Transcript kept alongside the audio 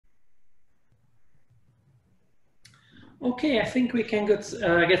Okay, I think we can get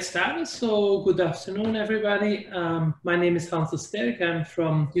started. So good afternoon, everybody. My name is Hans de Sterk. I'm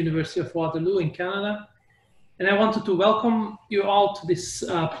from University of Waterloo in Canada. And I wanted to welcome you all to this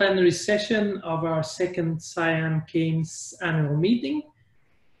plenary session of our second SIAM Games annual meeting.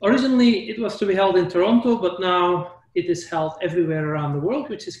 Originally, it was to be held in Toronto, but now it is held everywhere around the world,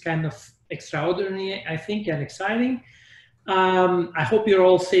 which is kind of extraordinary, I think, and exciting. I hope you're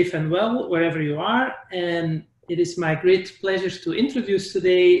all safe and well wherever you are. And it is my great pleasure to introduce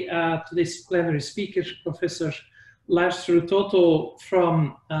today to this plenary speaker, Professor Lars Rutoto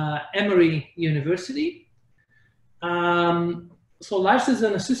from Emory University. So Lars is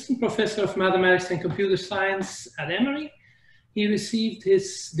an assistant professor of mathematics and computer science at Emory. He received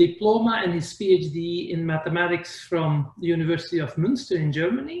his diploma and his PhD in mathematics from the University of Münster in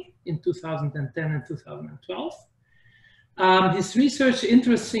Germany in 2010 and 2012. His research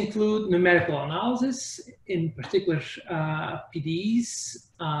interests include numerical analysis, in particular PDEs,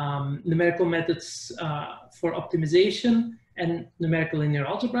 numerical methods for optimization, and numerical linear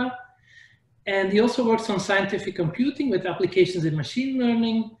algebra. And he also works on scientific computing with applications in machine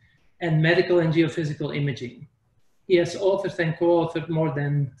learning and medical and geophysical imaging. He has authored and co-authored more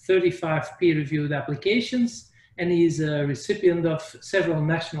than 35 peer-reviewed applications, and he is a recipient of several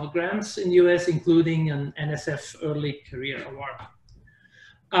national grants in the US, including an NSF Early Career Award.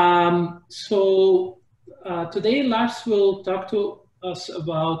 Today, Lars will talk to us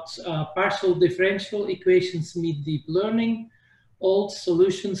about partial differential equations meet deep learning, old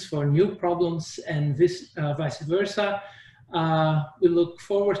solutions for new problems, and vice versa. We look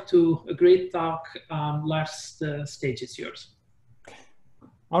forward to a great talk. Lars, the stage is yours.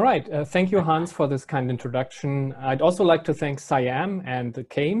 All right, thank you, Hans, for this kind introduction. I'd also like to thank SIAM and the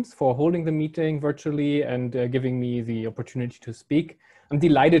CAMES for holding the meeting virtually and giving me the opportunity to speak. I'm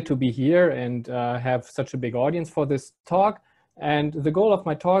delighted to be here and have such a big audience for this talk. And the goal of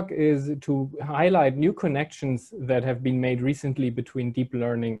my talk is to highlight new connections that have been made recently between deep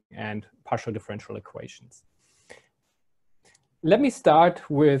learning and partial differential equations. Let me start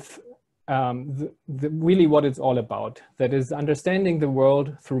with really what it's all about, that is understanding the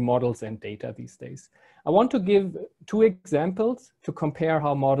world through models and data these days. I want to give two examples to compare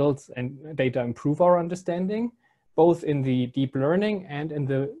how models and data improve our understanding, both in the deep learning and in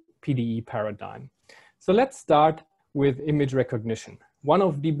the PDE paradigm. So let's start with image recognition, one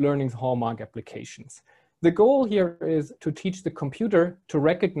of deep learning's hallmark applications. The goal here is to teach the computer to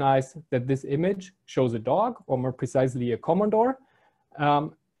recognize that this image shows a dog, or more precisely a Commodore.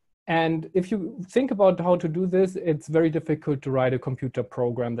 And if you think about how to do this, it's very difficult to write a computer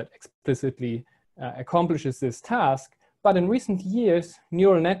program that explicitly accomplishes this task. But in recent years,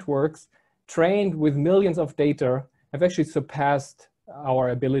 neural networks trained with millions of data have actually surpassed our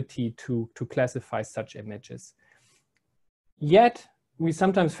ability to classify such images. Yet, we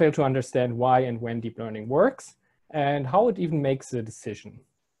sometimes fail to understand why and when deep learning works and how it even makes a decision.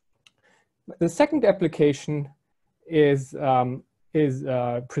 The second application is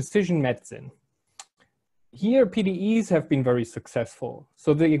precision medicine. Here, PDEs have been very successful.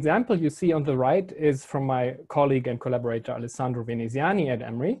 So the example you see on the right is from my colleague and collaborator, Alessandro Veneziani at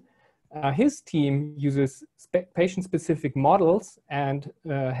Emory. His team uses patient-specific models and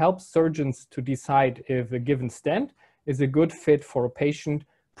helps surgeons to decide if a given stent is a good fit for a patient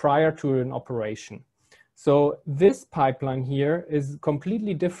prior to an operation. So this pipeline here is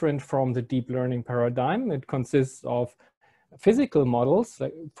completely different from the deep learning paradigm. It consists of physical models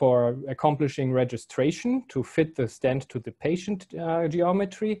for accomplishing registration to fit the stent to the patient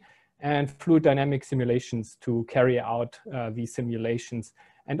geometry, and fluid dynamic simulations to carry out these simulations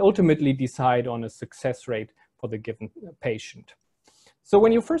and ultimately decide on a success rate for the given patient. So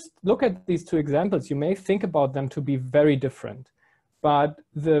when you first look at these two examples, you may think about them to be very different. But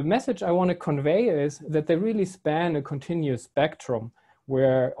the message I want to convey is that they really span a continuous spectrum,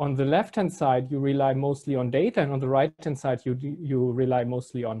 where on the left-hand side, you rely mostly on data, and on the right-hand side, you rely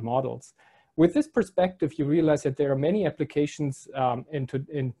mostly on models. With this perspective, you realize that there are many applications in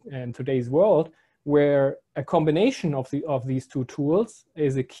today's world where a combination of these two tools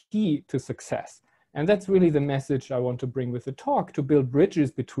is a key to success. And that's really the message I want to bring with the talk, to build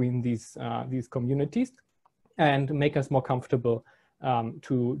bridges between these communities and make us more comfortable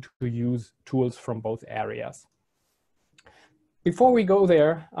to use tools from both areas. Before we go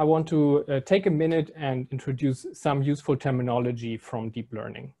there, I want to take a minute and introduce some useful terminology from deep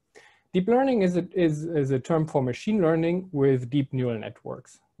learning. Deep learning is a term for machine learning with deep neural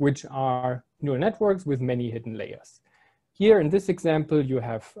networks, which are neural networks with many hidden layers. Here in this example, you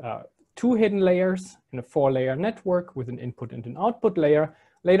have 2 hidden layers in a 4-layer network with an input and an output layer.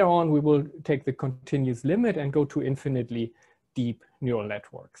 Later on, we will take the continuous limit and go to infinitely deep neural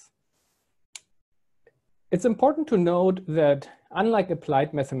networks. It's important to note that unlike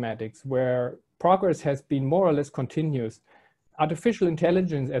applied mathematics, where progress has been more or less continuous, artificial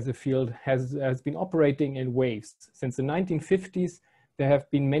intelligence as a field has been operating in waves. Since the 1950s, there have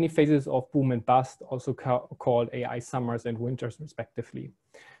been many phases of boom and bust, also called AI summers and winters respectively.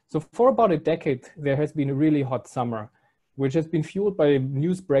 So for about a decade, there has been a really hot summer, which has been fueled by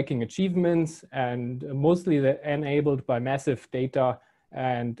news-breaking achievements and mostly enabled by massive data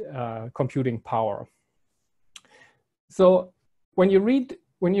and computing power. So when you read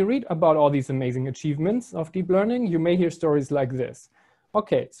about all these amazing achievements of deep learning, you may hear stories like this.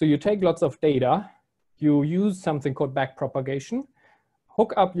 Okay, so you take lots of data, you use something called backpropagation,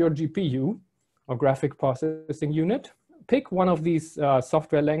 hook up your GPU or graphic processing unit, pick one of these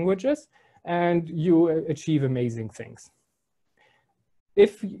software languages, and you achieve amazing things.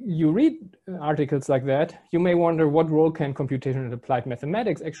 If you read articles like that, you may wonder what role can computational and applied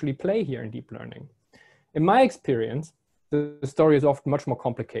mathematics actually play here in deep learning. In my experience, the story is often much more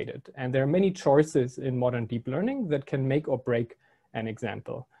complicated, and there are many choices in modern deep learning that can make or break an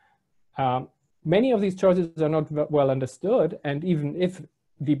example. Many of these choices are not well understood, and even if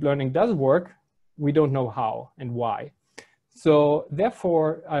deep learning does work, we don't know how and why. So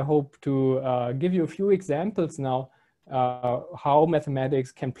therefore, I hope to give you a few examples now how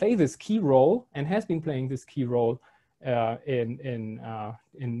mathematics can play this key role and has been playing this key role in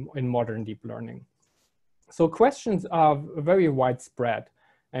modern deep learning. So questions are very widespread.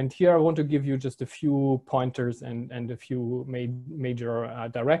 And here I want to give you just a few pointers and a few major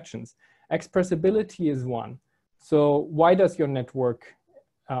directions. Expressibility is one. So why does your network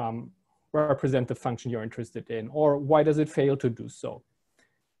represent the function you're interested in? Or why does it fail to do so?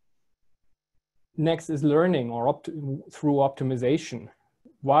 Next is learning or through optimization.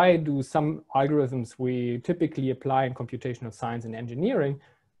 Why do some algorithms we typically apply in computational science and engineering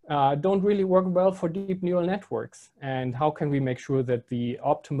don't really work well for deep neural networks? And how can we make sure that the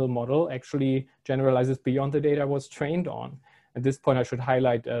optimal model actually generalizes beyond the data was trained on? At this point, I should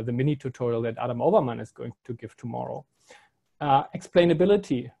highlight the mini tutorial that Adam Obermann is going to give tomorrow.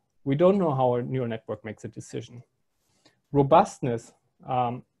 Explainability. We don't know how a neural network makes a decision. Robustness.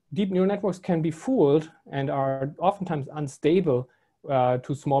 Deep neural networks can be fooled and are oftentimes unstable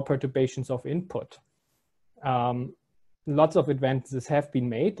to small perturbations of input. Lots of advances have been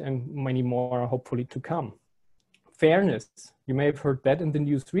made and many more are hopefully to come. Fairness. You may have heard that in the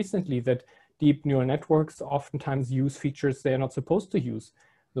news recently, that deep neural networks oftentimes use features they're not supposed to use,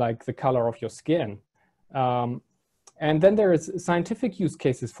 like the color of your skin. And then there is scientific use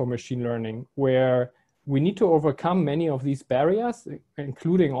cases for machine learning where we need to overcome many of these barriers,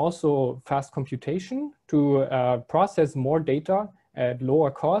 including also fast computation, to process more data at lower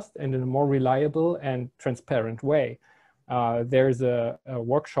cost and in a more reliable and transparent way. There's a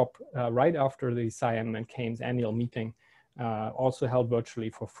workshop right after the SIAM and Keynes annual meeting, also held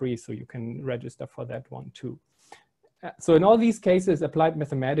virtually for free, so you can register for that one too. So in all these cases, applied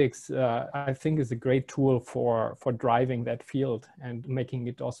mathematics, I think, is a great tool for driving that field and making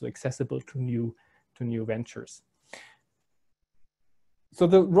it also accessible to new ventures. So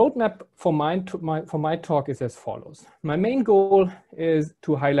the roadmap for my talk is as follows. My main goal is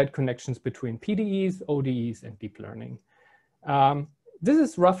to highlight connections between PDEs, ODEs, and deep learning. This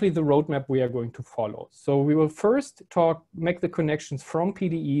is roughly the roadmap we are going to follow. So we will first make the connections from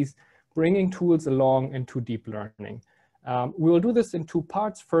PDEs, bringing tools along into deep learning. We will do this in two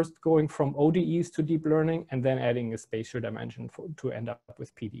parts, first going from ODEs to deep learning and then adding a spatial dimension to end up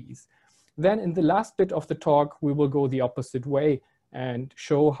with PDEs. Then in the last bit of the talk, we will go the opposite way and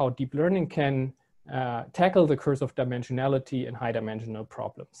show how deep learning can tackle the curse of dimensionality in high dimensional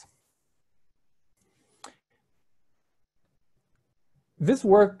problems. This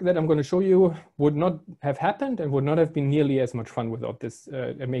work that I'm going to show you would not have happened and would not have been nearly as much fun without this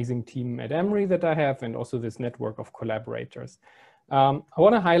amazing team at Emory that I have, and also this network of collaborators. I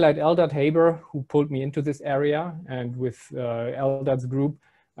want to highlight Eldad Haber, who pulled me into this area, and with Eldad's group,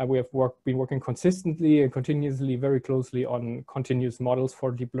 we have been working consistently and continuously, very closely on continuous models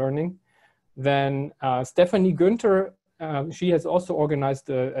for deep learning. Then Stephanie Günther, she has also organized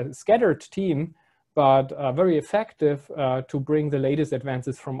a scattered team, but very effective to bring the latest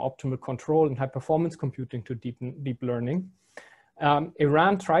advances from optimal control and high performance computing to deep learning.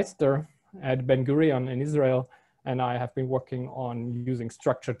 Eran Treister at Ben Gurion in Israel and I have been working on using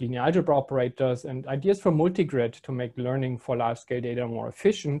structured linear algebra operators and ideas from multigrid to make learning for large-scale data more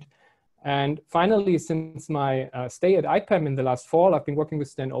efficient. And finally, since my stay at IPAM in the last fall, I've been working with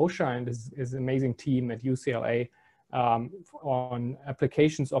Stan Osha and his amazing team at UCLA on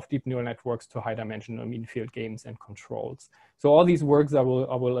applications of deep neural networks to high-dimensional mean field games and controls. So all these works I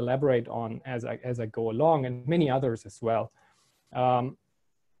will elaborate on as I go along, and many others as well.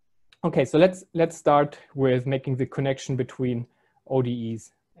 Okay, so let's start with making the connection between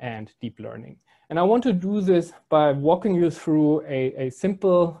ODEs and deep learning. And I want to do this by walking you through a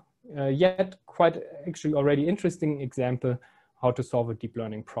simple, yet quite actually already interesting example how to solve a deep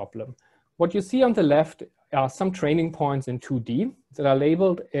learning problem. What you see on the left are some training points in 2D that are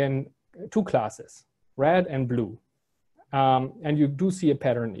labeled in two classes, red and blue. And you do see a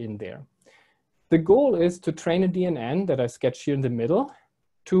pattern in there. The goal is to train a DNN that I sketched here in the middle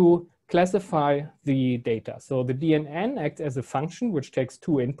to classify the data. So the DNN acts as a function which takes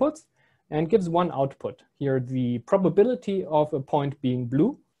two inputs and gives one output. Here, the probability of a point being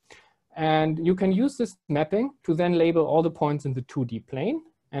blue. And you can use this mapping to then label all the points in the 2D plane.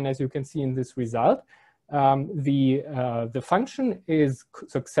 And as you can see in this result, the function is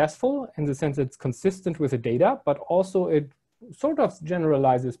successful in the sense it's consistent with the data, but also it sort of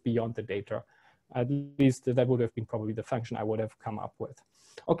generalizes beyond the data. At least that would have been probably the function I would have come up with.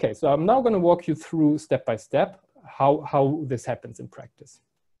 Okay, so I'm now going to walk you through step by step how this happens in practice.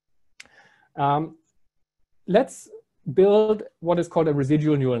 Let's build what is called a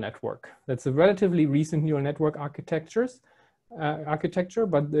residual neural network. That's a relatively recent neural network architecture,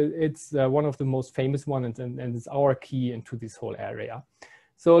 but it's one of the most famous ones, and it's our key into this whole area.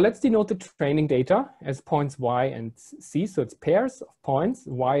 So let's denote the training data as points y and c. So it's pairs of points.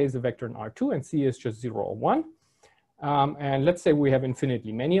 Y is a vector in R2 and c is just 0 or 1. And let's say we have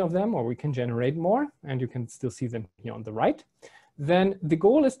infinitely many of them, or we can generate more, and you can still see them here on the right. Then the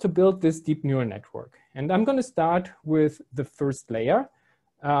goal is to build this deep neural network. And I'm going to start with the first layer.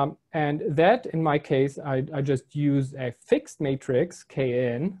 And that, in my case, I just use a fixed matrix,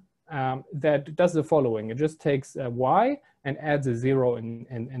 Kn, that does the following. It just takes y and adds a 0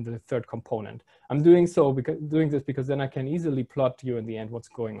 in the third component. I'm doing this because then I can easily plot you in the end what's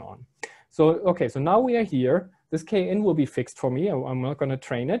going on. So, okay, so now we are here. This Kn will be fixed for me. I'm not going to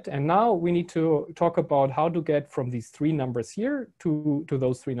train it. And now we need to talk about how to get from these three numbers here to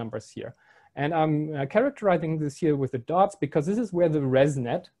those three numbers here. And I'm characterizing this here with the dots because this is where the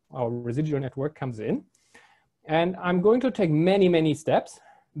ResNet, our residual network, comes in. And I'm going to take many, many steps,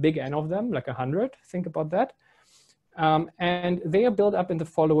 big N of them, like 100, think about that. And they are built up in the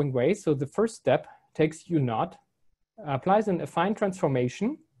following way. So the first step takes U0, applies an affine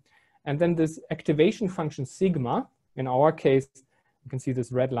transformation, and then this activation function sigma, in our case, you can see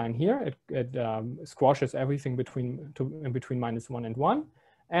this red line here. It squashes everything between -1 and 1.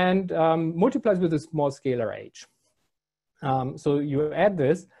 And multiplies with a small scalar h. So you add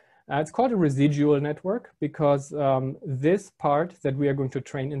this. It's called a residual network because this part that we are going to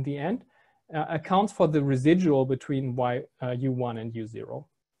train in the end accounts for the residual between u1 and u0.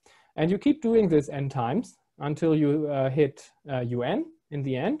 And you keep doing this n times until you hit un in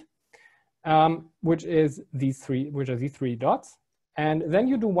the end, which are these three dots. And then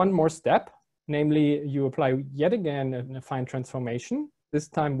you do one more step, namely you apply yet again an affine transformation, this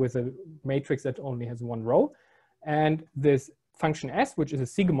time with a matrix that only has one row. And this function S, which is a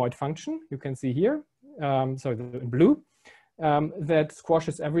sigmoid function, you can see here, in blue, that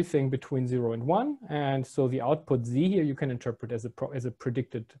squashes everything between 0 and 1. And so the output Z here you can interpret as a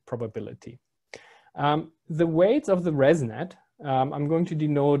predicted probability. The weights of the ResNet, I'm going to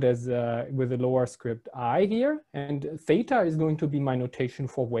denote as with a lower script I here, and theta is going to be my notation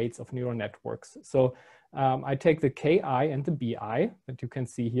for weights of neural networks. So I take the Ki and the Bi that you can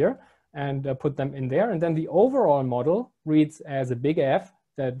see here and put them in there. And then the overall model reads as a big F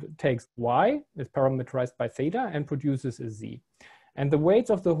that takes Y, is parameterized by theta, and produces a Z. And the weights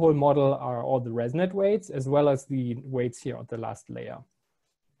of the whole model are all the ResNet weights, as well as the weights here on the last layer.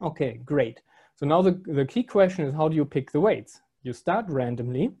 Okay, great. So now the key question is, how do you pick the weights? You start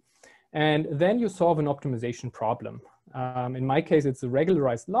randomly, and then you solve an optimization problem. In my case, it's a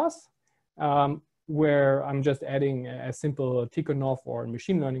regularized loss, where I'm just adding a simple Tikhonov or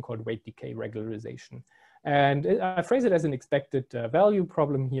machine learning called weight decay regularization. And I phrase it as an expected value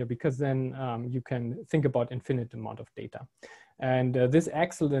problem here, because then you can think about infinite amount of data. And this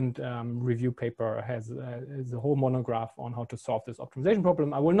excellent review paper has a whole monograph on how to solve this optimization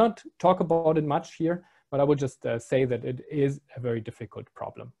problem. I will not talk about it much here, but I will just say that it is a very difficult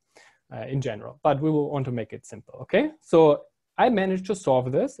problem in general, but we will want to make it simple, okay? So I managed to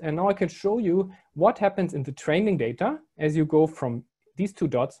solve this, and now I can show you what happens in the training data as you go from these two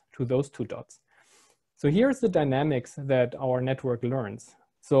dots to those two dots. So here's the dynamics that our network learns.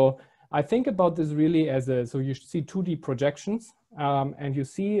 So I think about this really as so you see 2D projections, and you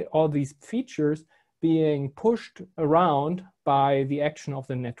see all these features being pushed around by the action of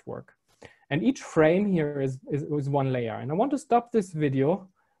the network. And each frame here is one layer. And I want to stop this video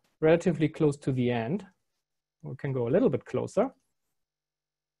relatively close to the end. We can go a little bit closer.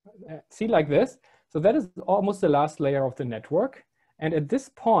 See, like this. So that is almost the last layer of the network. And at this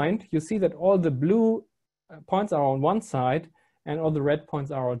point, you see that all the blue points are on one side and all the red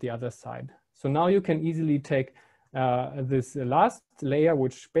points are on the other side. So now you can easily take this last layer,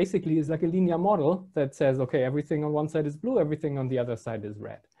 which basically is like a linear model that says, okay, everything on one side is blue, everything on the other side is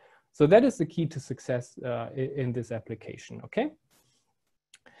red. So that is the key to success in this application, okay?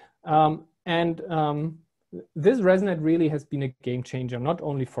 This ResNet really has been a game changer, not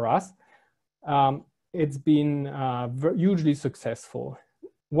only for us. It's been hugely successful.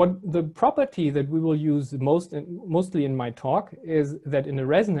 What the property that we will use mostly in my talk is that in a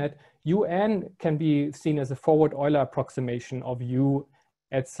ResNet, UN can be seen as a forward Euler approximation of U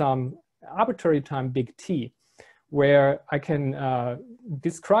at some arbitrary time big T, where I can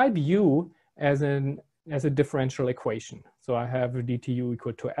describe U as a differential equation. So I have dtu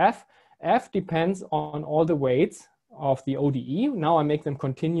equal to F. F depends on all the weights of the ODE. Now I make them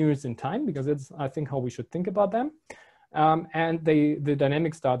continuous in time because it's, I think, how we should think about them. And the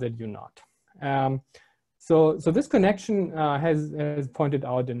dynamic start at U0. So this connection has pointed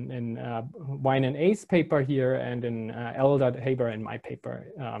out in Wine and A's paper here and in Eldad Haber in my paper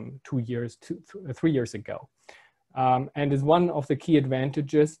 3 years ago. And is one of the key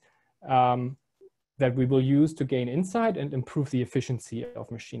advantages that we will use to gain insight and improve the efficiency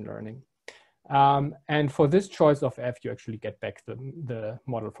of machine learning. And for this choice of F, you actually get back the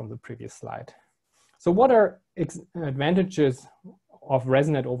model from the previous slide. So what are advantages of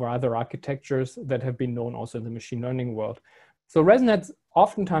ResNet over other architectures that have been known also in the machine learning world? So ResNets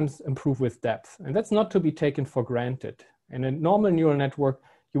oftentimes improve with depth, and that's not to be taken for granted. In a normal neural network,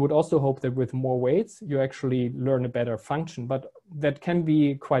 you would also hope that with more weights, you actually learn a better function, but that can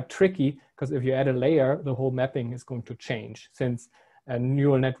be quite tricky because if you add a layer, the whole mapping is going to change, since a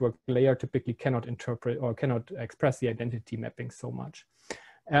neural network layer typically cannot interpret or cannot express the identity mapping so much.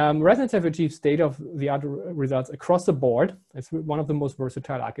 ResNets have achieved state-of-the-art results across the board. It's one of the most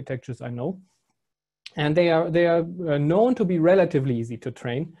versatile architectures I know. And they are known to be relatively easy to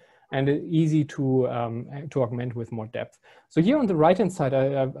train and easy to augment with more depth. So here on the right-hand side,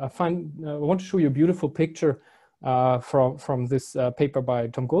 I want to show you a beautiful picture from this paper by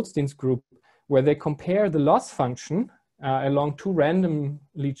Tom Goldstein's group, where they compare the loss function along two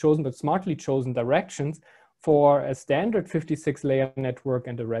randomly chosen but smartly chosen directions for a standard 56-layer network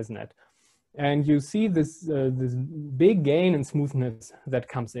and a ResNet. And you see this big gain in smoothness that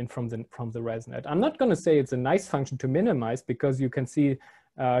comes in from the ResNet. I'm not going to say it's a nice function to minimize, because you can see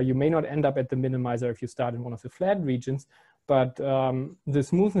you may not end up at the minimizer if you start in one of the flat regions, but the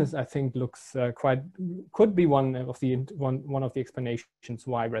smoothness, I think, looks could be one of the explanations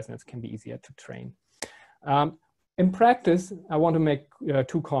why ResNets can be easier to train. In practice, I want to make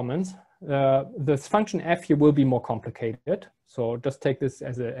two comments. This function F here will be more complicated. So just take this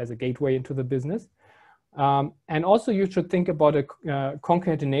as a gateway into the business. And also you should think about a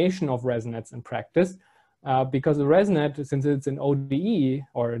concatenation of ResNets in practice, because a ResNet, since it's an ODE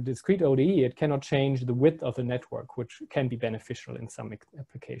or a discrete ODE, it cannot change the width of the network, which can be beneficial in some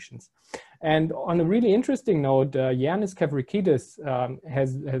applications. And on a really interesting note, Yannis Kavrakidis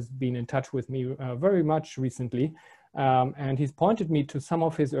has been in touch with me very much recently. And he's pointed me to some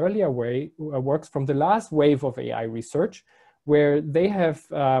of his earlier works from the last wave of AI research, where they have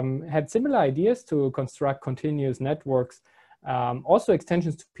had similar ideas to construct continuous networks, also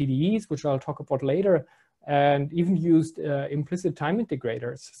extensions to PDEs, which I'll talk about later, and even used implicit time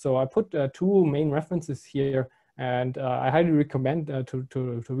integrators. So I put two main references here, and I highly recommend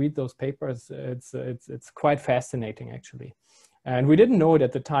to read those papers. It's quite fascinating, actually. And we didn't know it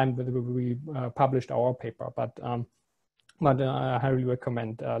at the time that we published our paper, but I highly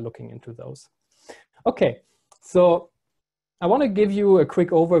recommend looking into those. Okay, so I want to give you a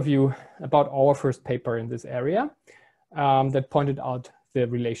quick overview about our first paper in this area that pointed out the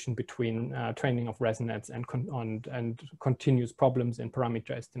relation between training of ResNets and continuous problems in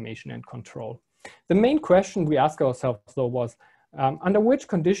parameter estimation and control. The main question we asked ourselves, though, was under which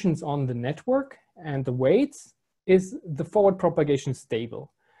conditions on the network and the weights is the forward propagation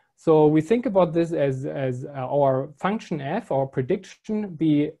stable? So we think about this as our function F, our prediction,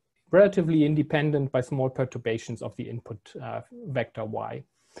 be relatively independent by small perturbations of the input vector Y.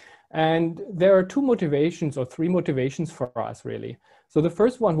 And there are two motivations or three motivations for us, really. So the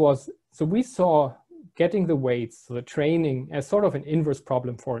first one was, so we saw getting the weights, so the training, as sort of an inverse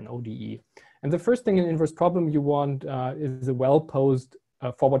problem for an ODE. And the first thing in inverse problem you want is a well-posed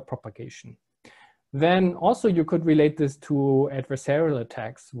forward propagation. Then also you could relate this to adversarial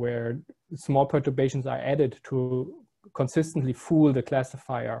attacks where small perturbations are added to consistently fool the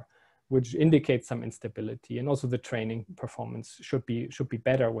classifier, which indicates some instability. And also the training performance should be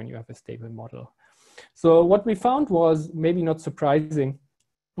better when you have a stable model. So what we found was, maybe not surprising,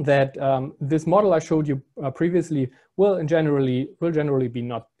 that this model I showed you previously will generally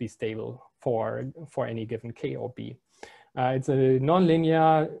not be stable for any given K or B. It's a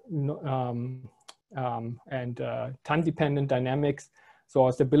nonlinear and time-dependent dynamics. So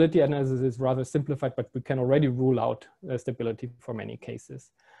our stability analysis is rather simplified, but we can already rule out stability for many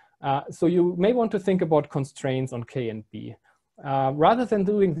cases. So you may want to think about constraints on K and B. Rather than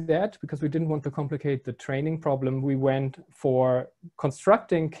doing that, because we didn't want to complicate the training problem, we went for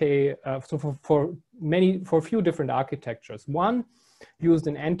constructing K, so for a few different architectures. One used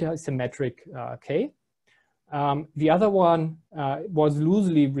an anti-symmetric K. The other one was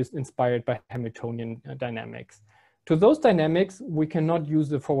loosely inspired by Hamiltonian dynamics. To those dynamics, we cannot use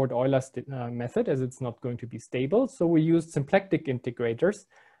the forward Euler method as it's not going to be stable. So we used symplectic integrators.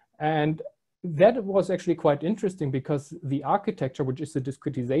 And that was actually quite interesting because the architecture, which is the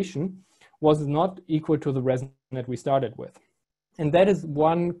discretization, was not equal to the resonate we started with. And that is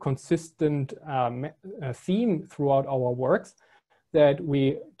one consistent theme throughout our works, that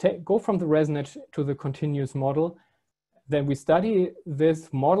we go from the resonate to the continuous model, then we study this,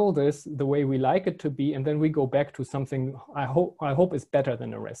 model this the way we like it to be, and then we go back to something I hope is better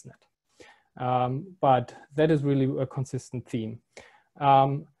than a resonate. But that is really a consistent theme.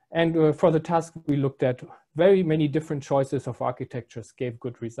 And for the task, we looked at very many different choices of architectures, gave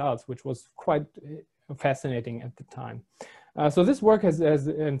good results, which was quite fascinating at the time. So this work has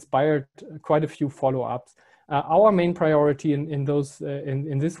inspired quite a few follow-ups. Our main priority in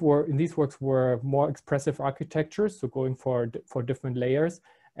these works were more expressive architectures, so going for different layers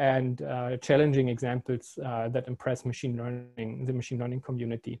and challenging examples that impress the machine learning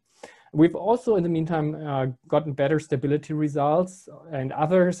community. We've also, in the meantime, gotten better stability results, and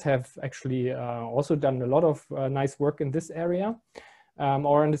others have actually also done a lot of nice work in this area.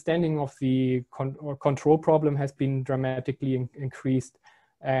 Our understanding of the control problem has been dramatically increased,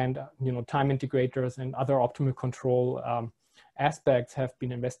 and time integrators and other optimal control aspects have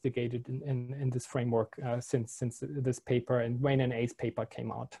been investigated in this framework since this paper and Wayne and A's paper came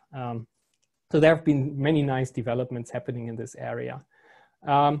out. So there have been many nice developments happening in this area.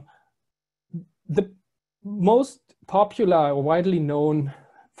 The most popular or widely known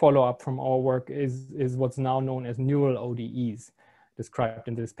follow-up from our work is what's now known as neural ODEs, described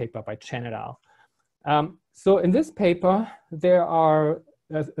in this paper by Chen et al. So in this paper, there are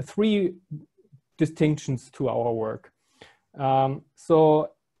three distinctions to our work. So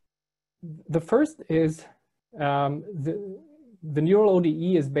the first is the neural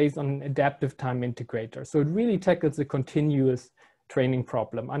ODE is based on an adaptive time integrator. So it really tackles a continuous training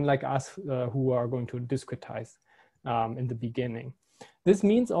problem, unlike us who are going to discretize in the beginning. This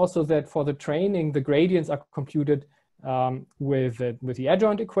means also that for the training, the gradients are computed with the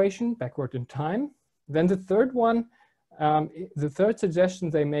adjoint equation backward in time. Then the third one, the third suggestion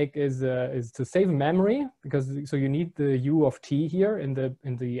they make is to save memory, because so you need the u of t here in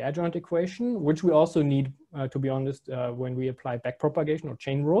the adjoint equation, which we also need, to be honest, when we apply backpropagation or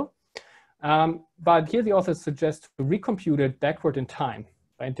chain rule. But here the authors suggest to recompute it backward in time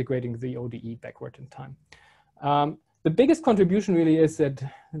by integrating the ODE backward in time. The biggest contribution really is that,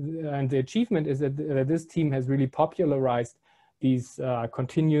 and the achievement is that this team has really popularized these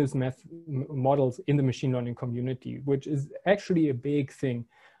continuous models in the machine learning community, which is actually a big thing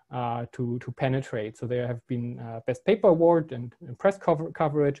to penetrate. So there have been best paper award and press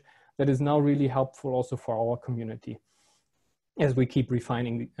coverage that is now really helpful also for our community as we keep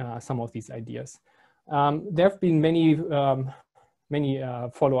refining some of these ideas. There have been many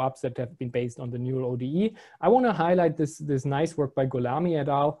follow-ups that have been based on the neural ODE. I want to highlight this nice work by Gholami et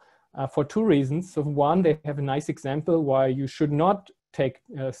al. For two reasons. So one, they have a nice example why you should not take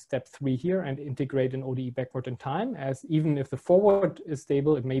step 3 here and integrate an ODE backward in time, as even if the forward is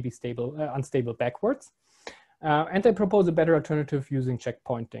stable, it may be stable, unstable backwards. And they propose a better alternative using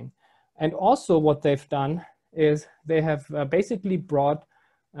checkpointing. And also what they've done is they have basically brought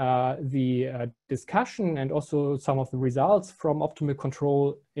the discussion and also some of the results from optimal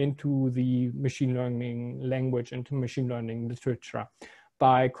control into the machine learning language, into machine learning literature,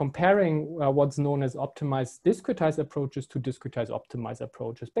 by comparing what's known as optimized discretized approaches to discretized optimized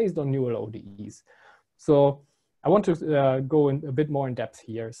approaches based on neural ODEs. So I want to go in a bit more in depth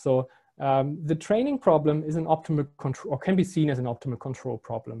here. So the training problem is an optimal control, or can be seen as an optimal control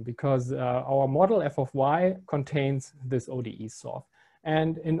problem, because our model f of y contains this ODE solve.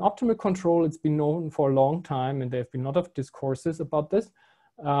 And in optimal control, it's been known for a long time, and there have been a lot of discourses about this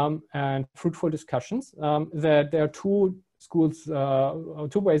and fruitful discussions, that there are two schools,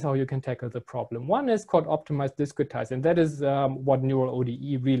 two ways how you can tackle the problem. One is called optimized discretize, and that is what neural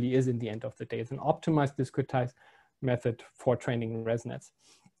ODE really is in the end of the day. It's an optimized discretize method for training ResNets.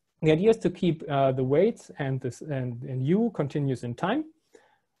 The idea is to keep the weights and U continuous in time,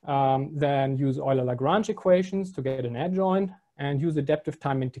 then use Euler-Lagrange equations to get an adjoint, and use adaptive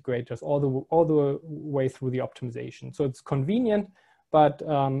time integrators all the way through the optimization. So it's convenient, but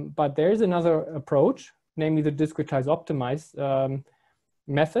there is another approach, namely the discretize optimize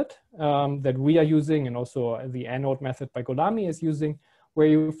method that we are using, and also the AN20 method by Golami is using, where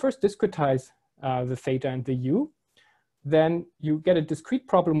you first discretize the theta and the U, then you get a discrete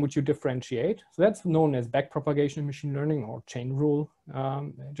problem which you differentiate. So that's known as backpropagation in machine learning, or chain rule,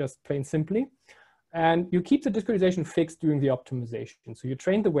 just plain simply. And you keep the discretization fixed during the optimization. So you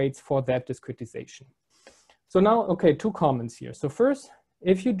train the weights for that discretization. So now, okay, two comments here. So first,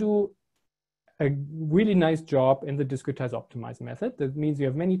 if you do a really nice job in the discretize optimize method, that means you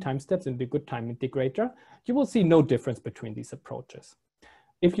have many time steps and a good time integrator, you will see no difference between these approaches.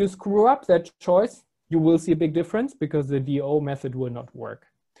 If you screw up that choice, you will see a big difference because the DO method will not work.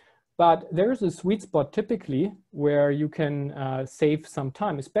 But there is a sweet spot typically where you can save some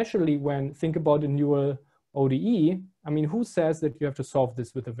time, especially when think about a neural ODE. I mean, who says that you have to solve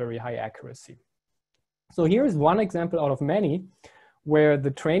this with a very high accuracy? So here is one example out of many where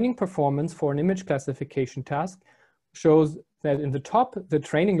the training performance for an image classification task shows that in the top, the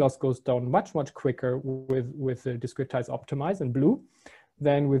training loss goes down much, much quicker with the discretize optimize in blue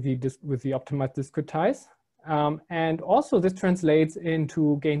than with the optimized discretize. And also this translates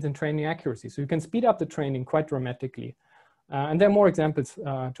into gains in training accuracy. So you can speed up the training quite dramatically. And there are more examples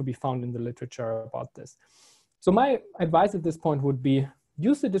to be found in the literature about this. So my advice at this point would be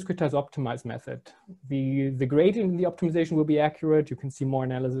use the discretize optimize method. The gradient in the optimization will be accurate. You can see more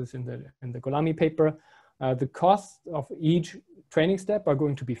analysis in the Golami paper. The costs of each training step are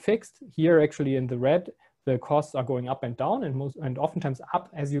going to be fixed. Here actually in the red, the costs are going up and down, and oftentimes up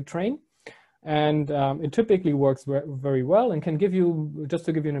as you train. And it typically works very well and can give you, just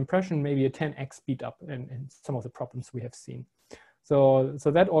to give you an impression, maybe a 10x speed up in some of the problems we have seen. So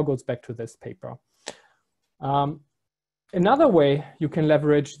that all goes back to this paper. Another way you can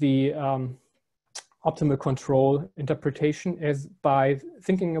leverage the optimal control interpretation is by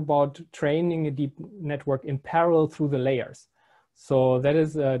thinking about training a deep network in parallel through the layers. So that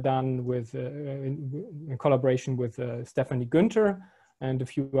is done with, in collaboration with Stephanie Günther and a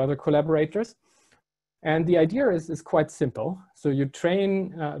few other collaborators. And the idea is quite simple. So you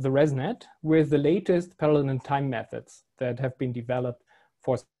train the ResNet with the latest parallel and time methods that have been developed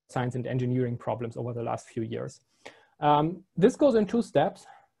for science and engineering problems over the last few years. This goes in two steps.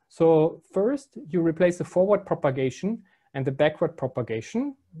 So first, you replace the forward propagation and the backward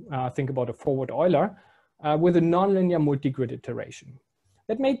propagation, think about a forward Euler, with a nonlinear multigrid iteration.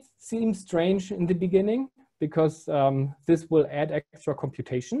 That may seem strange in the beginning because this will add extra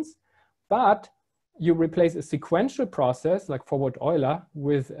computations, but you replace a sequential process like forward Euler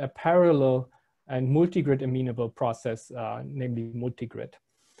with a parallel and multigrid amenable process, namely multigrid.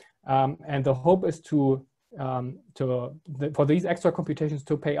 And the hope is for these extra computations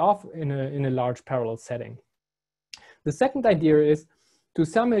to pay off in a large parallel setting. The second idea is to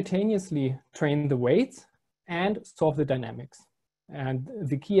simultaneously train the weights and solve the dynamics. And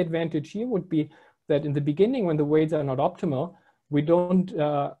the key advantage here would be that in the beginning, when the weights are not optimal,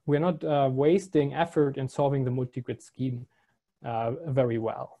 we're not wasting effort in solving the multigrid scheme very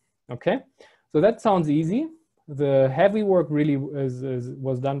well. Okay, so that sounds easy. The heavy work really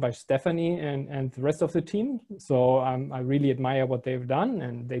was done by Stephanie and the rest of the team. So I really admire what they've done,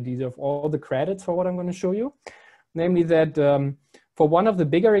 and they deserve all the credits for what I'm going to show you. Namely that for one of the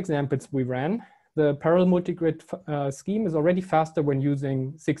bigger examples we ran, the parallel multigrid scheme is already faster when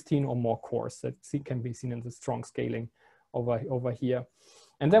using 16 or more cores. That can be seen in the strong scaling over here.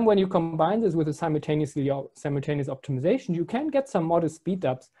 And then when you combine this with a simultaneous optimization, you can get some modest speed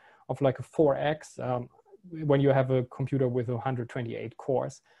ups of like a 4x when you have a computer with 128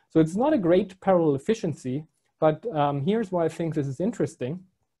 cores. So it's not a great parallel efficiency, but here's why I think this is interesting.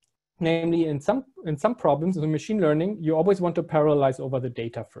 Namely, in some problems in machine learning, you always want to parallelize over the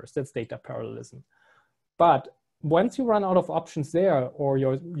data first. That's data parallelism. But once you run out of options there, or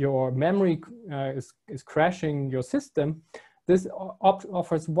your memory is crashing your system, this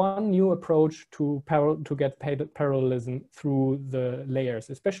offers one new approach to get parallelism through the layers,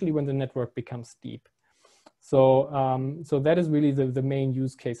 especially when the network becomes deep. So, so that is really the main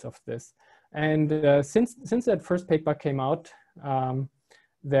use case of this. And since that first paper came out,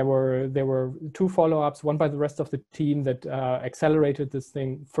 There were two follow-ups, one by the rest of the team that accelerated this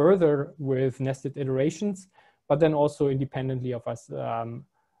thing further with nested iterations, but then also independently of us,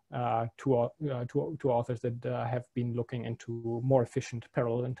 two authors that have been looking into more efficient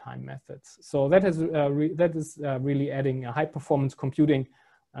parallel and time methods. So that is really adding a high-performance computing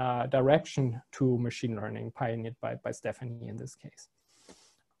direction to machine learning, pioneered by Stephanie in this case.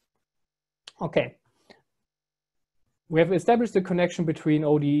 Okay. We have established the connection between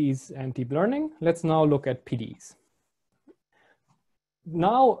ODEs and deep learning. Let's now look at PDEs.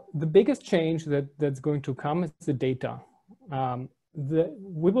 Now, the biggest change that's going to come is the data.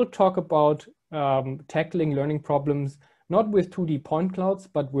 We will talk about tackling learning problems not with 2D point clouds,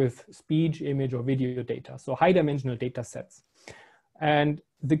 but with speech, image, or video data, so high-dimensional data sets. And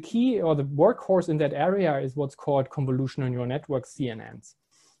the key or the workhorse in that area is what's called convolutional neural networks, CNNs.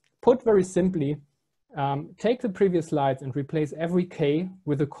 Put very simply, take the previous slides and replace every K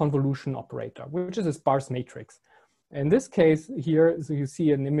with a convolution operator, which is a sparse matrix. In this case here, so you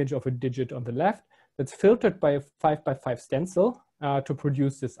see an image of a digit on the left that's filtered by a 5x5 stencil to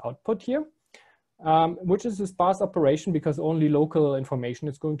produce this output here, which is a sparse operation because only local information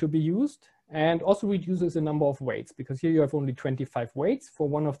is going to be used, and also reduces the number of weights because here you have only 25 weights for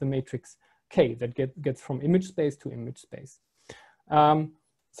one of the matrix K that gets from image space to image space.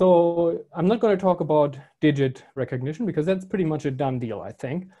 So I'm not going to talk about digit recognition because that's pretty much a done deal, I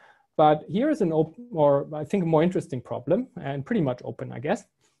think. But here is an open, or I think a more interesting problem, and pretty much open, I guess,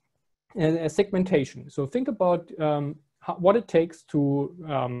 a segmentation. So think about what it takes to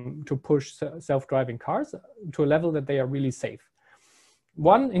push self-driving cars to a level that they are really safe.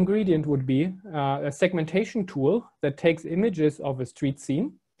 One ingredient would be a segmentation tool that takes images of a street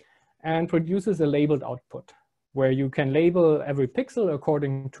scene and produces a labeled output, where you can label every pixel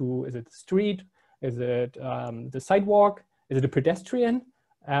according to, is it the street, is it the sidewalk, is it a pedestrian?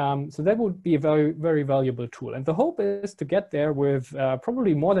 So that would be a very, very valuable tool. And the hope is to get there with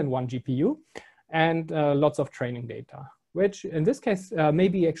probably more than one GPU and lots of training data, which in this case may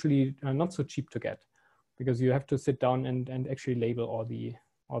be actually not so cheap to get because you have to sit down and actually label all the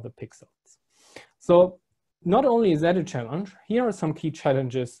pixels. So not only is that a challenge, here are some key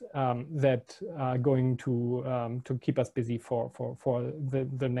challenges that are going to keep us busy for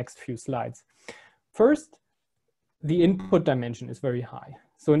the next few slides. First, the input dimension is very high.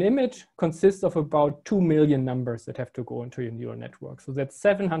 So an image consists of about 2 million numbers that have to go into your neural network. So that's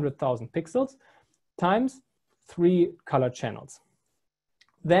 700,000 pixels times 3 color channels.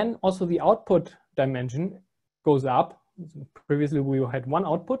 Then also the output dimension goes up. Previously we had one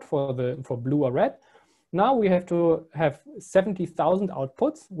output for blue or red. Now we have to have 70,000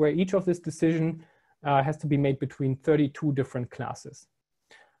 outputs where each of this decision has to be made between 32 different classes.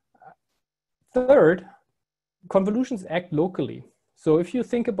 Third, convolutions act locally. So if you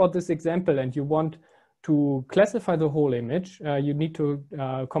think about this example and you want to classify the whole image, you need to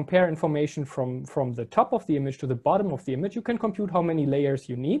compare information from the top of the image to the bottom of the image. You can compute how many layers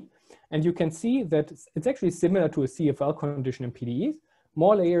you need. And you can see that it's actually similar to a CFL condition in PDEs.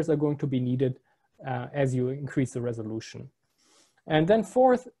 More layers are going to be needed as you increase the resolution. And then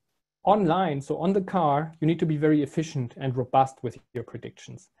fourth, online, so on the car, you need to be very efficient and robust with your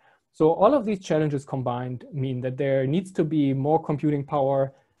predictions. So all of these challenges combined mean that there needs to be more computing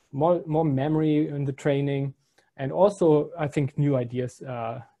power, more memory in the training, and also, I think, new ideas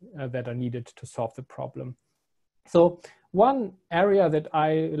that are needed to solve the problem. So one area that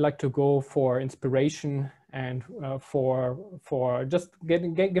I like to go for inspiration and for just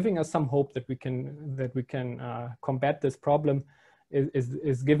giving us some hope that we can combat this problem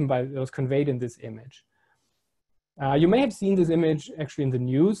is given by those conveyed in this image. You may have seen this image actually in the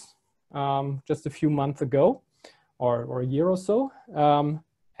news just a few months ago, or a year or so.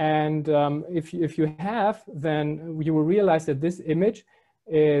 If you have, then you will realize that this image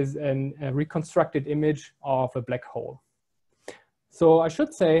is a reconstructed image of a black hole. So I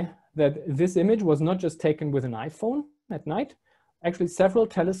should say that this image was not just taken with an iPhone at night. Actually, several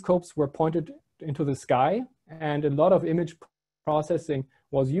telescopes were pointed into the sky, and a lot of image processing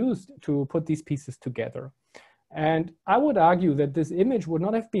was used to put these pieces together. And I would argue that this image would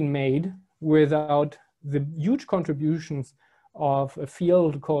not have been made without the huge contributions of a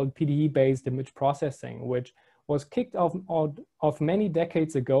field called PDE-based image processing, which was kicked off many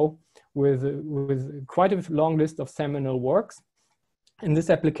decades ago with quite a long list of seminal works. In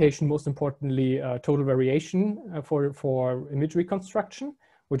this application, most importantly, total variation for image reconstruction,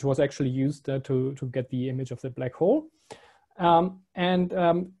 which was actually used to get the image of the black hole.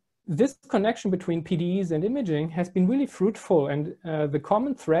 This connection between PDEs and imaging has been really fruitful, and the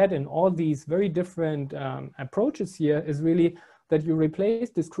common thread in all these very different approaches here is really that you replace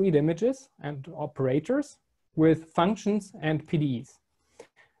discrete images and operators with functions and PDEs.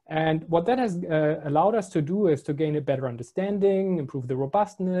 And what that has allowed us to do is to gain a better understanding, improve the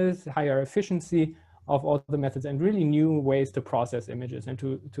robustness, higher efficiency of all the methods, and really new ways to process images and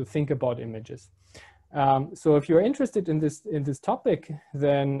to think about images. So if you're interested in this topic,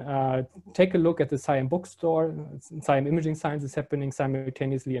 then take a look at the SIAM bookstore. SIAM Imaging Science is happening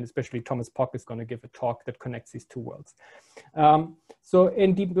simultaneously, and especially Thomas Pock is going to give a talk that connects these two worlds. So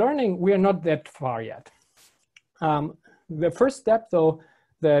in deep learning, we are not that far yet. The first step, though,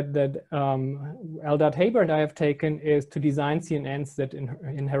 that Eldad Haber and I have taken is to design CNNs that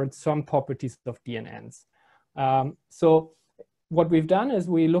inherit some properties of DNNs. So what we've done is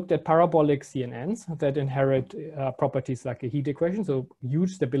we looked at parabolic CNNs that inherit properties like a heat equation, so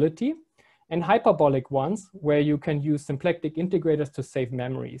huge stability, and hyperbolic ones where you can use symplectic integrators to save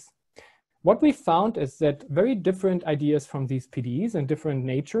memories. What we found is that very different ideas from these PDEs and different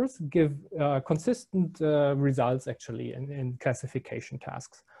natures give consistent results actually in classification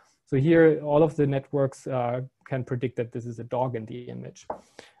tasks. So here, all of the networks can predict that this is a dog in the image.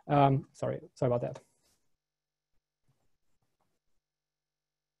 Sorry about that.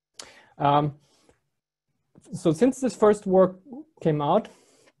 So since this first work came out,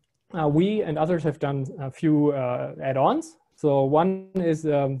 we and others have done a few add-ons. So one is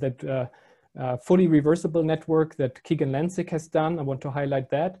that fully reversible network that Keegan Lensick has done. I want to highlight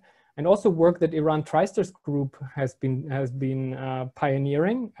that. And also work that Iran Treister's group has been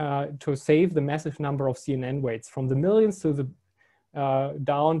pioneering to save the massive number of CNN weights from the millions to the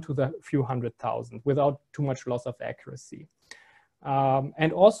down to the few 100,000 without too much loss of accuracy.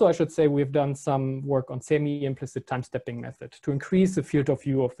 And also, I should say, we've done some work on semi-implicit time-stepping method to increase the field of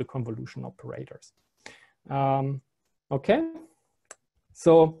view of the convolution operators. Okay,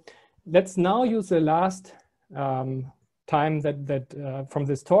 so let's now use the last time from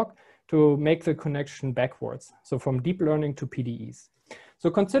this talk to make the connection backwards. So from deep learning to PDEs. So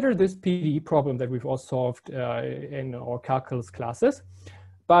consider this PDE problem that we've all solved in our calculus classes,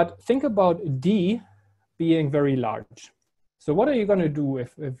 but think about D being very large. So what are you going to do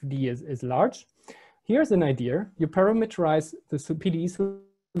if D is large? Here's an idea. You parameterize the PDE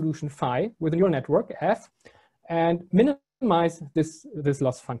solution phi with a neural network F and minimize this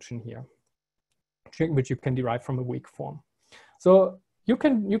loss function here, which you can derive from a weak form. So you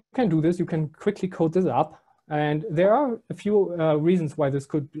can do this. You can quickly code this up, and there are a few reasons why this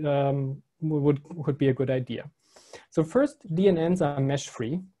could be a good idea. So first, DNNs are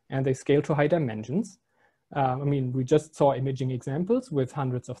mesh-free, and they scale to high dimensions. I mean, we just saw imaging examples with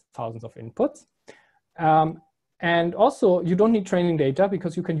hundreds of thousands of inputs. And also, you don't need training data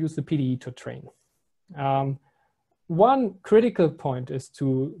because you can use the PDE to train. One critical point is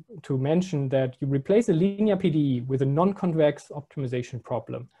to mention that you replace a linear PDE with a non-convex optimization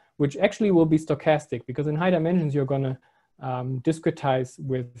problem, which actually will be stochastic because in high dimensions, you're going to discretize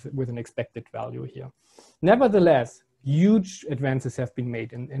with an expected value here. Nevertheless, huge advances have been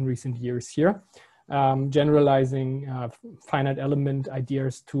made in recent years here. Generalizing finite element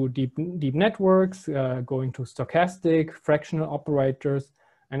ideas to deep networks, going to stochastic, fractional operators,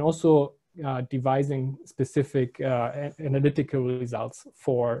 and also devising specific analytical results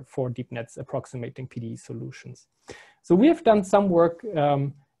for deep nets approximating PDE solutions. So we have done some work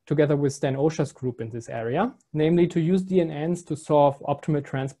together with Stan Osha's group in this area, namely to use DNNs to solve optimal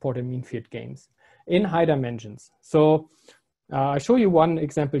transport and mean field gains in high dimensions. So I show you one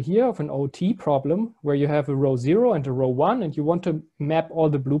example here of an OT problem where you have a row 0 and a row 1, and you want to map all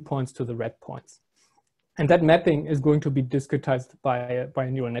the blue points to the red points. And that mapping is going to be discretized by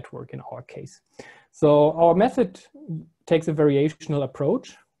a neural network in our case. So our method takes a variational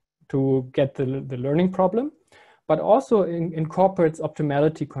approach to get the learning problem, but also incorporates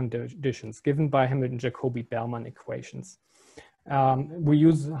optimality conditions given by Hamilton-Jacobi-Bellman equations. We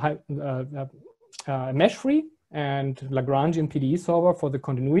use mesh-free and Lagrangian PDE solver for the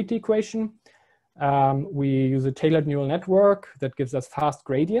continuity equation. We use a tailored neural network that gives us fast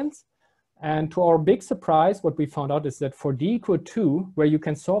gradients. And to our big surprise, what we found out is that for D equal 2, where you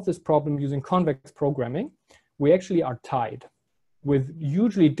can solve this problem using convex programming, we actually are tied with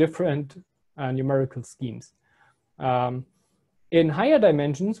hugely different numerical schemes. In higher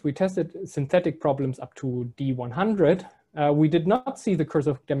dimensions, we tested synthetic problems up to D100. We did not see the curse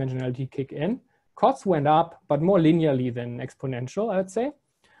of dimensionality kick in. Costs went up, but more linearly than exponential, I would say.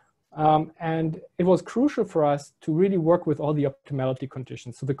 And it was crucial for us to really work with all the optimality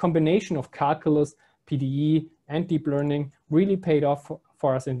conditions. So the combination of calculus, PDE, and deep learning really paid off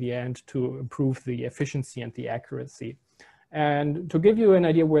for us in the end to improve the efficiency and the accuracy. And to give you an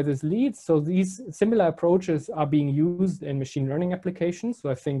idea where this leads, so these similar approaches are being used in machine learning applications. So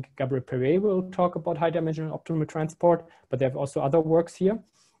I think Gabriel Perret will talk about high-dimensional optimal transport, but there have also other works here.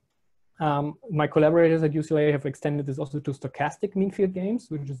 My collaborators at UCLA have extended this also to stochastic mean field games,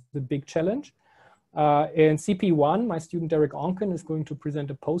 which is a big challenge. In CP1, my student Derek Onken is going to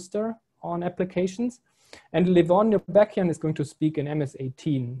present a poster on applications. And Levon Nebakian is going to speak in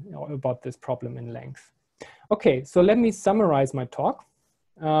MS18 about this problem in length. Okay, so let me summarize my talk.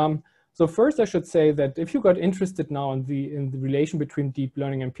 So first I should say that if you got interested now in the relation between deep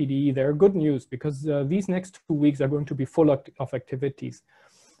learning and PDE, there are good news because these next 2 weeks are going to be full of activities.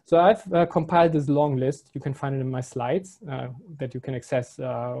 So I've compiled this long list. You can find it in my slides that you can access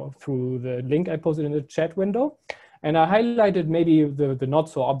through the link I posted in the chat window. And I highlighted maybe the not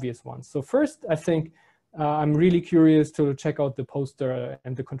so obvious ones. So first, I think I'm really curious to check out the poster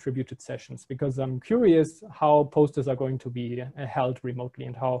and the contributed sessions because I'm curious how posters are going to be held remotely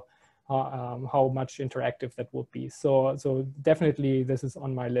and how much interactive that will be. So definitely this is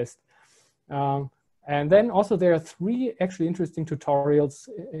on my list. And then also there are 3 actually interesting tutorials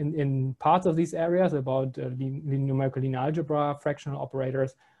in parts of these areas about numerical linear algebra, fractional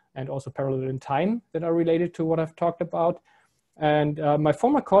operators, and also parallel in time that are related to what I've talked about. And my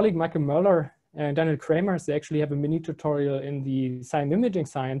former colleague, Michael Möller and Daniel Kramers, they actually have a mini tutorial in the SIAM imaging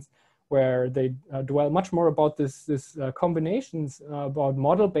science where they dwell much more about this combinations about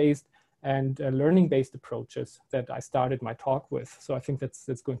model-based and learning-based approaches that I started my talk with. So I think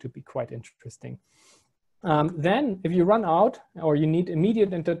that's going to be quite interesting. Then if you run out or you need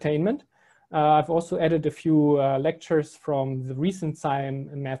immediate entertainment, I've also added a few lectures from the recent SIAM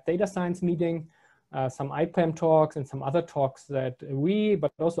math data science meeting, some IPAM talks and some other talks that we,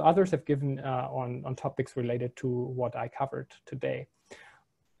 but also others have given on topics related to what I covered today.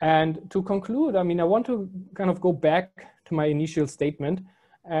 And to conclude, I mean, I want to kind of go back to my initial statement.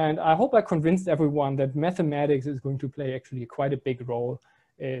 And I hope I convinced everyone that mathematics is going to play actually quite a big role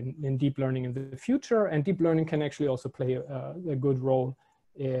in deep learning in the future. And deep learning can actually also play a good role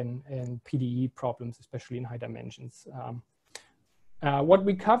in PDE problems, especially in high dimensions. What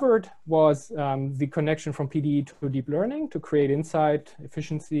we covered was the connection from PDE to deep learning to create insight,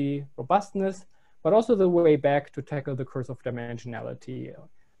 efficiency, robustness, but also the way back to tackle the curse of dimensionality.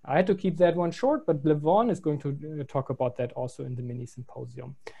 I had to keep that one short, but Levon is going to talk about that also in the mini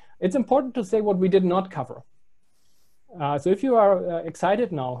symposium. It's important to say what we did not cover. So if you are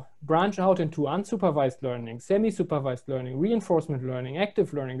excited now, branch out into unsupervised learning, semi-supervised learning, reinforcement learning,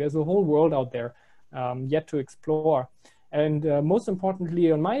 active learning. There's a whole world out there yet to explore. And most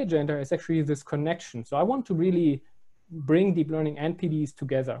importantly on my agenda is actually this connection. So I want to really bring deep learning and PDEs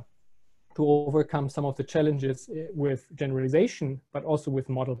together to overcome some of the challenges with generalization, but also with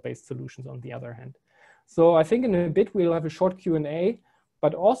model-based solutions on the other hand. So I think in a bit we'll have a short Q&A,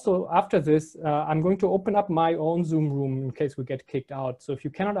 but also after this, I'm going to open up my own Zoom room in case we get kicked out. So if you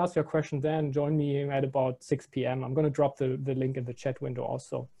cannot ask your question then, join me at about 6 p.m. I'm going to drop the link in the chat window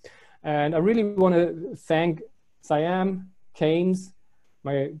also. And I really want to thank SIAM, Keynes,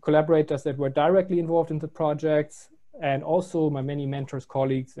 my collaborators that were directly involved in the projects, and also my many mentors,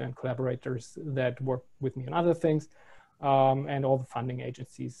 colleagues, and collaborators that work with me on other things, and all the funding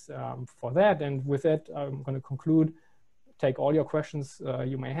agencies for that. And with that, I'm going to conclude, take all your questions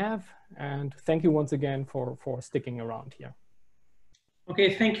you may have, and thank you once again for sticking around here.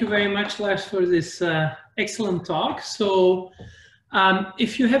 Okay, thank you very much, Lars, for this excellent talk. So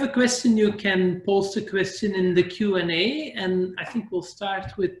if you have a question, you can post a question in the Q&A, and I think we'll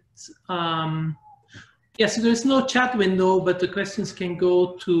start with, yeah, so there's no chat window, but the questions can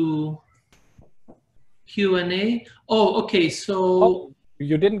go to Q&A. Oh, okay, so. Oh,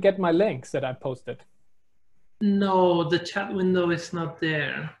 you didn't get my links that I posted. No, the chat window is not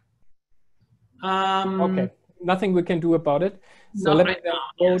there. Okay, nothing we can do about it. So let me go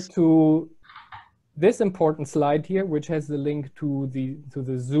yes. to this important slide here, which has the link to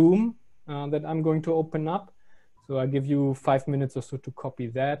the Zoom that I'm going to open up. So I'll give you 5 minutes or so to copy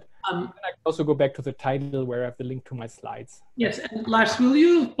that. And I can also go back to the title where I have the link to my slides. Yes, and Lars, will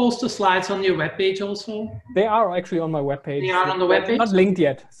you post the slides on your webpage also? They are actually on my webpage. They are on the webpage? Not linked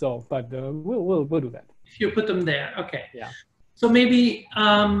yet, so but we'll do that. If you put them there, okay. Yeah. So maybe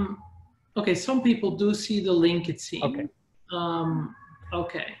okay, some people do see the link, it seems. Okay.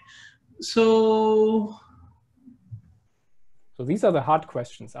 Okay. So these are the hard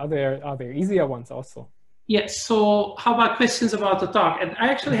questions. Are there easier ones also? Yes. So how about questions about the talk? And I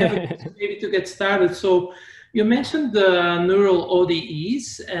actually have a question maybe to get started. So you mentioned the neural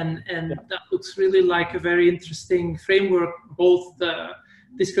ODEs, and yeah, that looks really like a very interesting framework, both the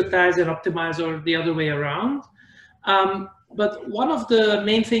discretize and optimize, or the other way around. But one of the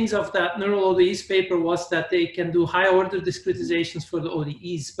main things of that neural ODEs paper was that they can do high order discretizations for the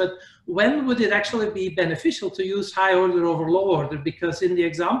ODEs. But when would it actually be beneficial to use high order over low order? Because in the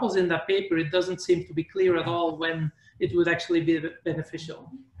examples in that paper, it doesn't seem to be clear at all when it would actually be beneficial.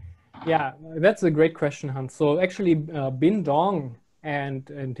 Yeah, that's a great question, Hans. So actually, Bin Dong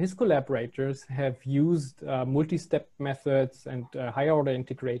and his collaborators have used multi-step methods and higher order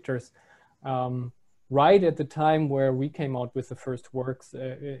integrators right at the time where we came out with the first works.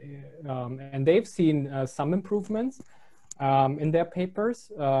 And they've seen some improvements in their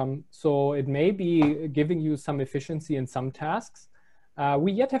papers. So it may be giving you some efficiency in some tasks.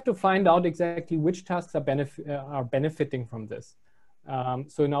 We yet have to find out exactly which tasks are benefiting from this.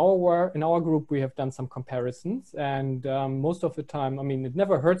 So in our group, we have done some comparisons, and most of the time, I mean, it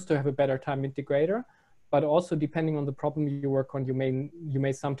never hurts to have a better time integrator, but also depending on the problem you work on, you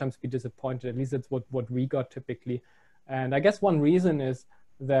may sometimes be disappointed. At least that's what we got typically. And I guess one reason is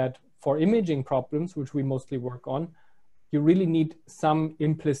that for imaging problems, which we mostly work on, you really need some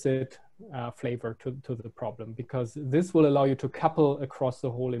implicit flavor to the problem, because this will allow you to couple across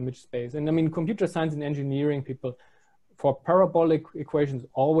the whole image space. And I mean, computer science and engineering people, for parabolic equations,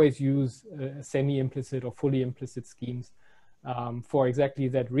 always use semi-implicit or fully implicit schemes for exactly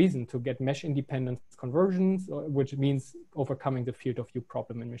that reason, to get mesh-independent conversions, which means overcoming the field of view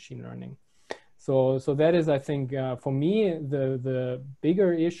problem in machine learning. So that is, I think, for me, the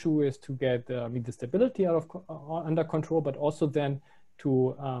bigger issue is to get the stability under control, but also then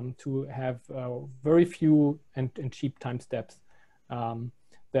to have very few and cheap time steps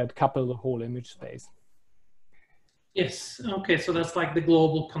that couple the whole image space. Yes, okay, so that's like the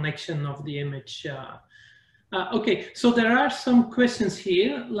global connection of the image. Okay, so there are some questions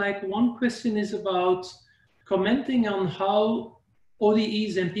here. Like one question is about commenting on how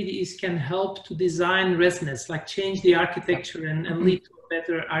ODEs and PDEs can help to design ResNets, like change the architecture and lead to a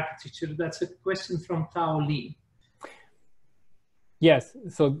better architecture. That's a question from Tao Li. Yes,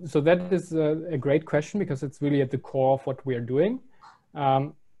 so that is a great question, because it's really at the core of what we are doing.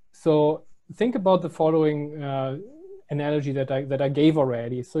 So think about the following analogy that I gave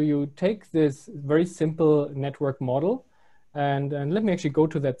already. So you take this very simple network model, and let me actually go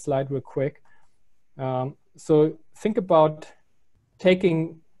to that slide real quick. So think about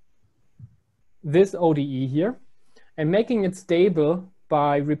taking this ODE here and making it stable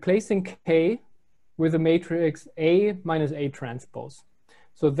by replacing K with a matrix A minus A transpose.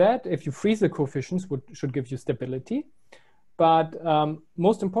 So that, if you freeze the coefficients, should give you stability. But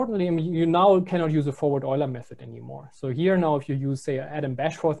most importantly, I mean, you now cannot use a forward Euler method anymore. So here now, if you use, say, an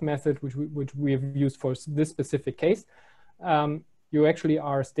Adam-Bashforth method, which we have used for this specific case, you actually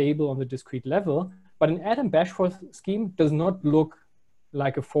are stable on the discrete level. But an Adam-Bashforth scheme does not look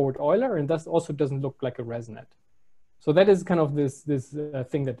like a forward Euler, and thus also doesn't look like a ResNet. So that is kind of this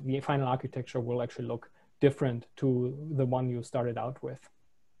thing that the final architecture will actually look different to the one you started out with.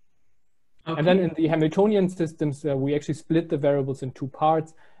 Okay. And then in the Hamiltonian systems, we actually split the variables in two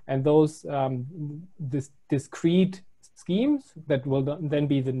parts, and those discrete schemes that will then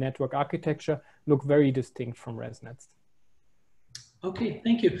be the network architecture look very distinct from ResNets. Okay,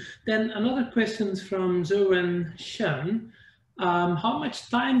 thank you. Then another question from Zowen Shen. How much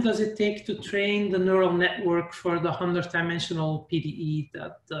time does it take to train the neural network for the 100-dimensional PDE,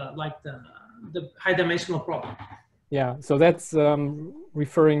 that like the high-dimensional problem? Yeah, so that's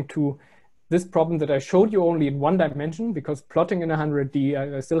referring to this problem that I showed you only in one dimension, because plotting in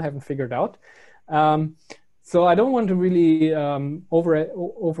 100D I still haven't figured out. So I don't want to really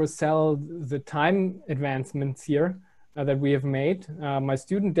oversell the time advancements here that we have made. My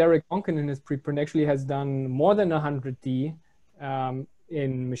student Derek Onken in his preprint actually has done more than 100D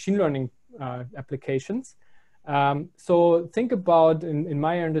in machine learning applications. So think about, in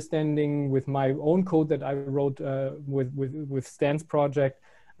my understanding, with my own code that I wrote with Stan's project,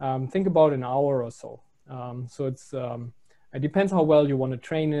 think about an hour or so. So it depends how well you want to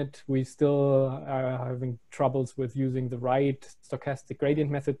train it. We still are having troubles with using the right stochastic gradient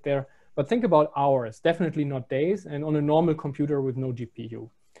method there. But think about hours, definitely not days, and on a normal computer with no GPU.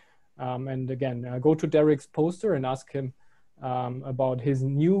 And again, go to Derek's poster and ask him about his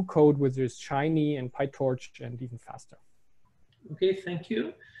new code, which is shiny and PyTorch and even faster. Okay, thank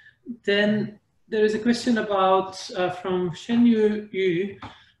you. Then there is a question about from Shenyu Yu.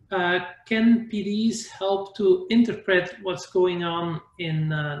 Can PDEs help to interpret what's going on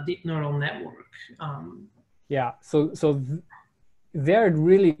in deep neural network? Yeah, so there it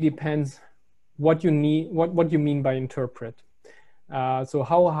really depends what you need, what you mean by interpret. So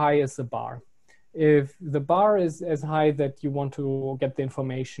how high is the bar? If the bar is as high that you want to get the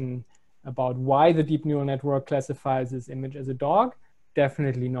information about why the deep neural network classifies this image as a dog.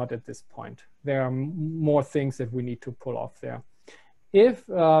 Definitely not at this point. There are more things that we need to pull off there. If,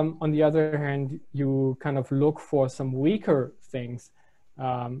 on the other hand, you kind of look for some weaker things,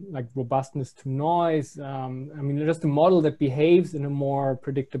 like robustness to noise, I mean, just a model that behaves in a more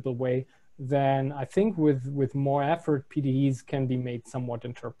predictable way, then I think with more effort, PDEs can be made somewhat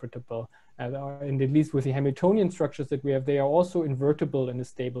interpretable. And at least with the Hamiltonian structures that we have, they are also invertible in a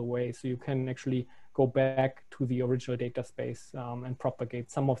stable way. So you can actually go back to the original data space and propagate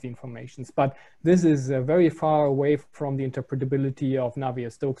some of the informations. But this is very far away from the interpretability of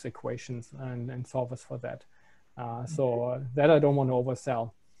Navier-Stokes equations and solvers for that. So that I don't want to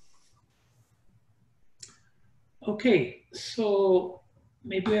oversell. Okay, so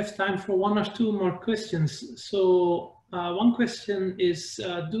maybe we have time for one or two more questions. So one question is,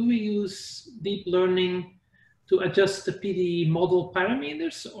 do we use deep learning to adjust the PDE model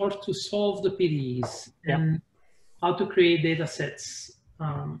parameters or to solve the PDEs? Yeah. And how to create data sets?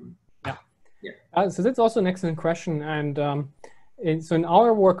 So that's also an excellent question. And so in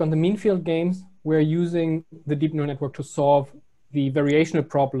our work on the mean field games, we're using the deep neural network to solve the variational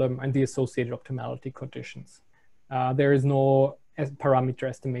problem and the associated optimality conditions. There is no parameter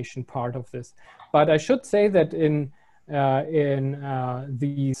estimation part of this. But I should say that in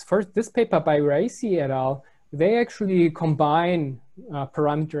this paper by Raisi et al., they actually combine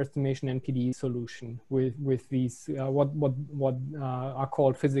parameter estimation and PDE solution with these what are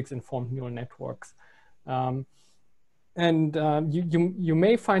called physics-informed neural networks. You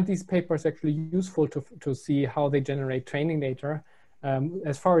may find these papers actually useful to see how they generate training data.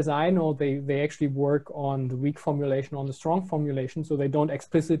 As far as I know, they actually work on the weak formulation, on the strong formulation, so they don't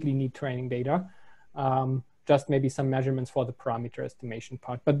explicitly need training data. Just maybe some measurements for the parameter estimation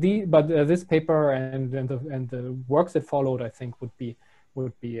part. But this paper and the works that followed, I think, would be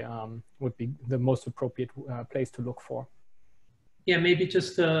the most appropriate place to look for. Yeah, maybe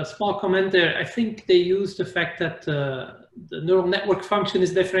just a small comment there. I think they use the fact that the neural network function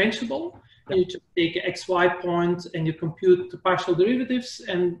is differentiable. And you just take an XY point and you compute the partial derivatives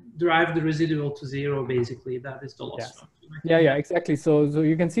and drive the residual to zero, basically. That is the loss function. Yeah, exactly. So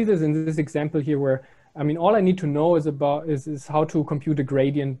you can see this in this example here where, I mean, all I need to know is how to compute a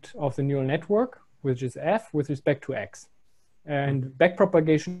gradient of the neural network, which is f, with respect to x. And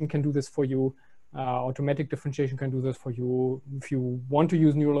backpropagation can do this for you. Automatic differentiation can do this for you. If you want to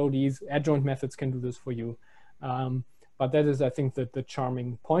use neural ODEs, adjoint methods can do this for you. But that is, I think, the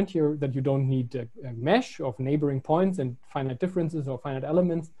charming point here, that you don't need a mesh of neighboring points and finite differences or finite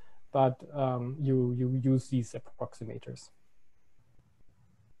elements, but you use these approximators.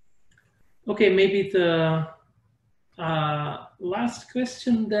 Okay, maybe the last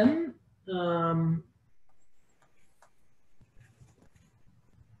question then.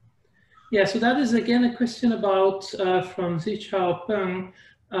 Yeah, so that is again a question about, from Zichao Peng,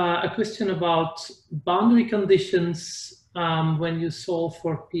 a question about boundary conditions when you solve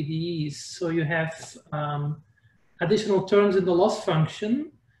for PDEs. So you have additional terms in the loss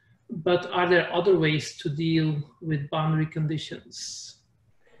function, but are there other ways to deal with boundary conditions?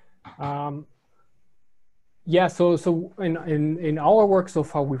 Yeah, so in our work so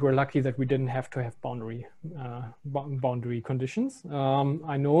far, we were lucky that we didn't have to have boundary conditions.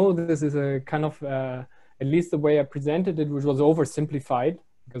 I know this is a kind of, at least the way I presented it, which was oversimplified,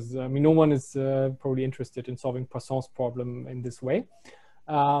 because I mean, no one is probably interested in solving Poisson's problem in this way.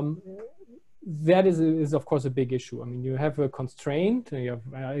 That is of course a big issue. I mean, you have a constraint, you have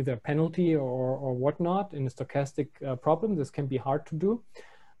either a penalty or whatnot in a stochastic problem. This can be hard to do.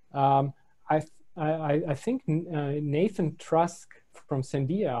 I think Nathan Trusk from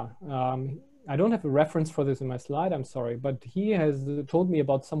Sandia, I don't have a reference for this in my slide, I'm sorry, but he has told me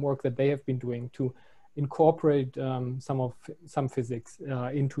about some work that they have been doing to incorporate some physics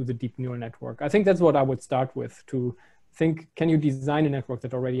into the deep neural network. I think that's what I would start with, to think, can you design a network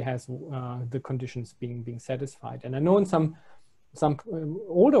that already has the conditions being satisfied? And I know in some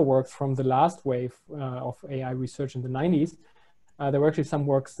older works from the last wave of AI research in the 90s, there were actually some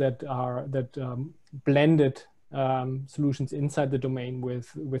works that blended solutions inside the domain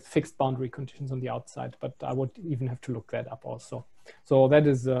with fixed boundary conditions on the outside, but I would even have to look that up also. So that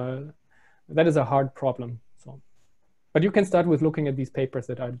is a hard problem. So, but you can start with looking at these papers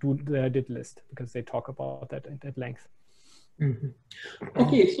that I did list, because they talk about that at length. Mm-hmm.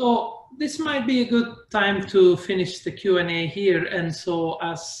 Okay, so this might be a good time to finish the Q&A here. And so,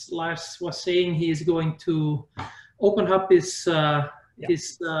 as Lars was saying, he is going to open up his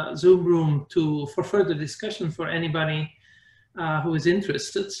Zoom room for further discussion for anybody who is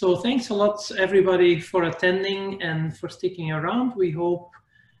interested. So thanks a lot, everybody, for attending and for sticking around. We hope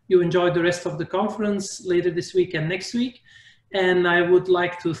you enjoy the rest of the conference later this week and next week. And I would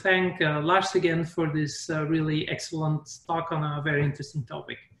like to thank Lars again for this really excellent talk on a very interesting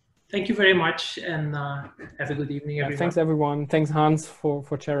topic. Thank you very much, and have a good evening, everyone. Thanks, everyone. Thanks, Hans,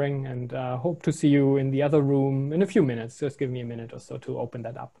 for sharing, and hope to see you in the other room in a few minutes. Just give me a minute or so to open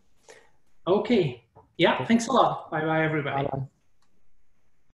that up. Okay. Yeah, thanks a lot. Bye-bye, everybody. Bye-bye.